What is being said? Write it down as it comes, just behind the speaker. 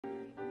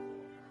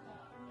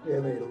You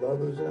have any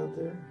lovers out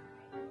there?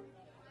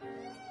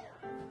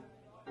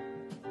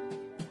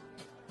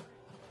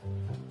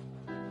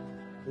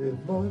 It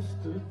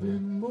must have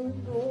been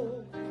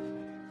Moonglow,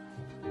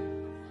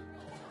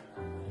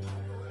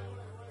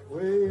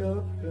 way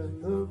up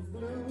in the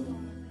blue.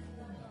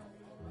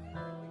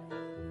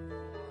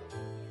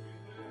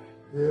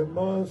 It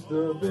must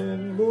have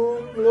been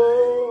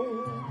Moonglow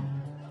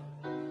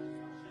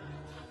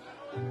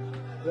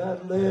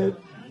that led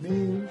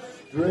me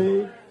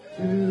straight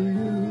to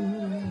you.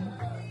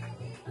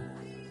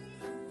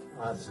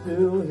 I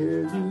still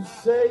hear you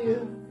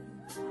saying,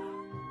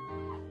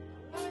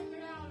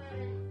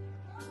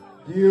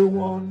 dear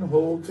one,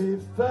 hold me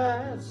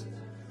fast.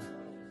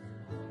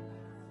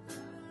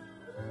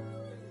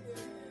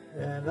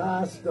 And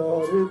I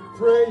started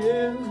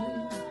praying,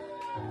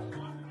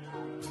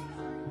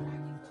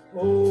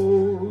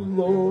 oh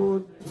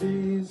Lord,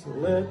 please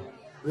let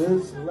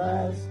this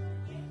last.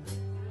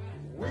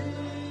 We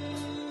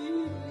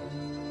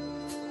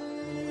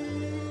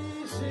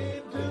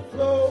seem to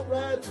float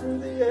right through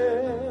the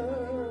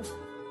air.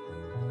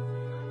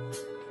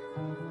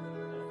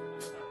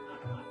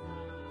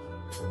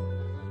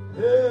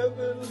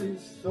 Heavenly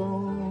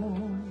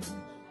songs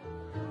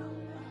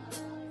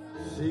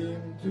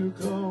seem to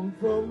come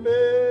from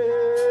everywhere.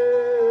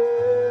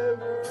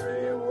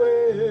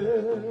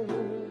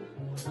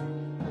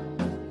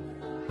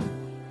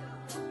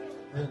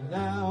 And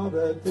now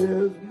that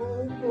there's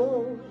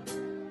Moonglow,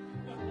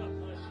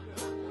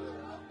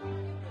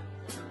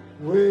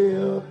 way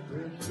up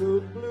in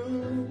the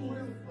blue,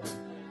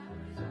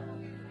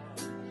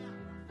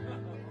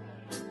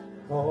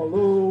 I'll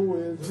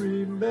always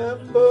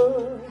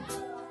remember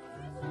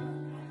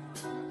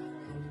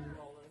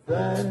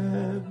that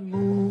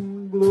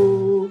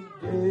Moonglow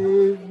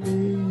gave me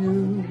you.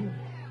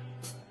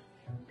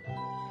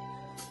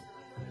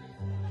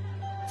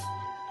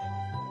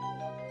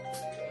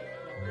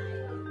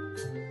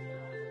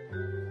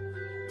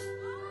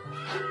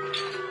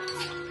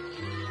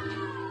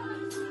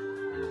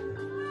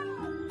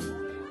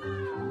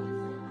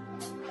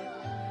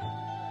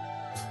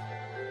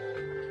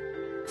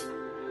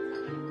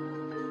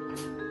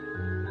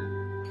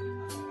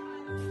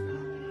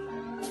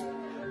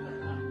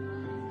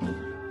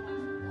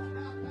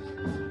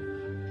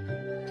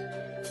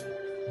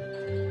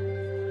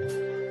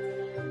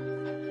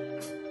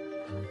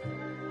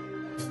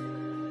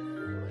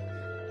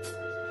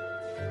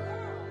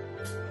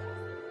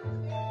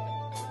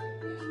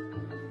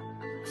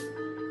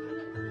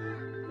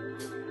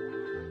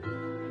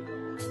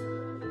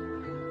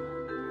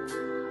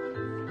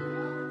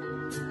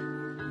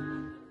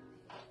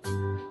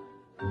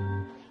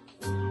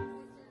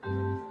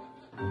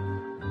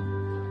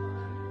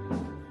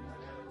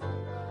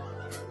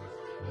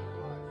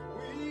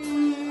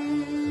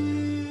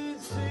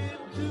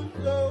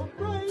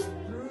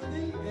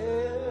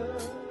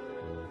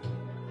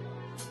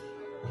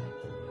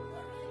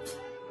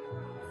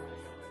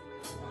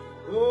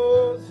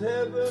 Those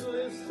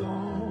heavenly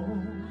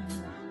songs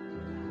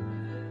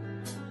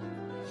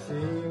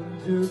seem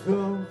to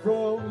come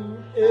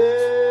from everywhere.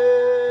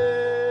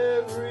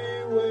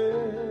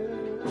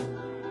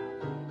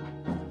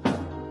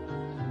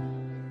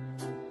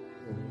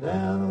 And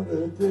now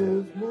that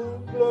there's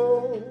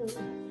Moonglow,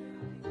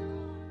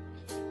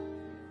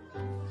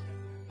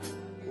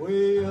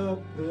 way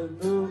up in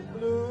the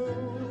blue,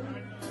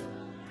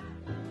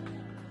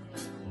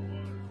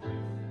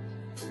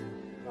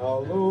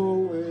 I'll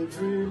always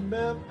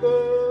remember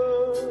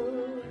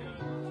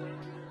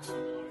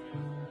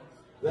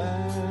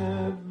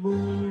that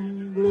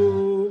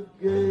Moonglow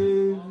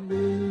gave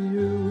me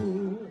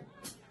you.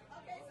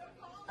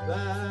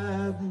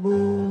 That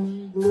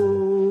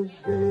Moonglow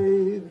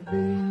gave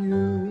me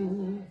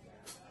you.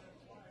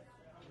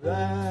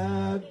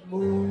 That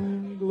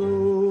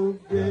Moonglow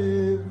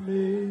gave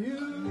me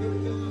you.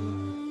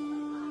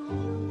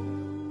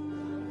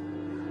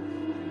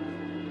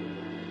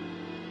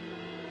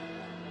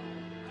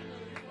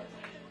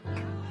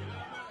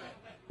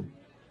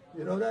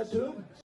 You know that tune?